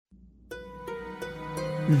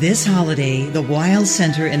This holiday, the Weill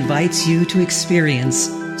Center invites you to experience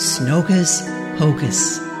SNOWCUS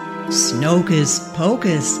POCUS. SNOWCUS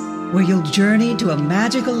POCUS, where you'll journey to a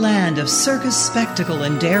magical land of circus spectacle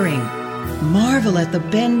and daring. Marvel at the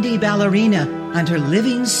bendy ballerina and her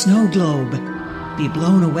living snow globe. Be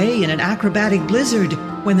blown away in an acrobatic blizzard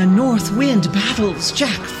when the north wind battles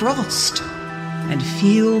Jack Frost. And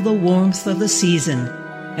feel the warmth of the season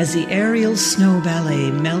as the aerial snow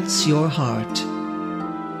ballet melts your heart.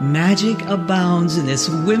 Magic abounds in this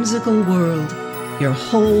whimsical world your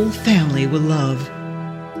whole family will love.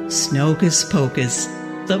 SNOWCUS POCUS,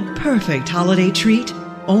 the perfect holiday treat,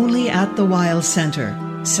 only at the Weill Center,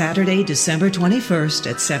 Saturday, December 21st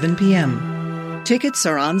at 7 p.m. Tickets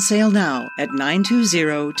are on sale now at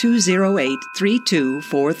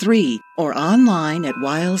 920-208-3243 or online at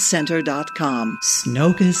weillcenter.com.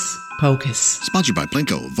 SNOWCUS POCUS. Sponsored by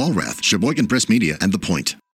Plinko, Volrath, Sheboygan Press Media, and The Point.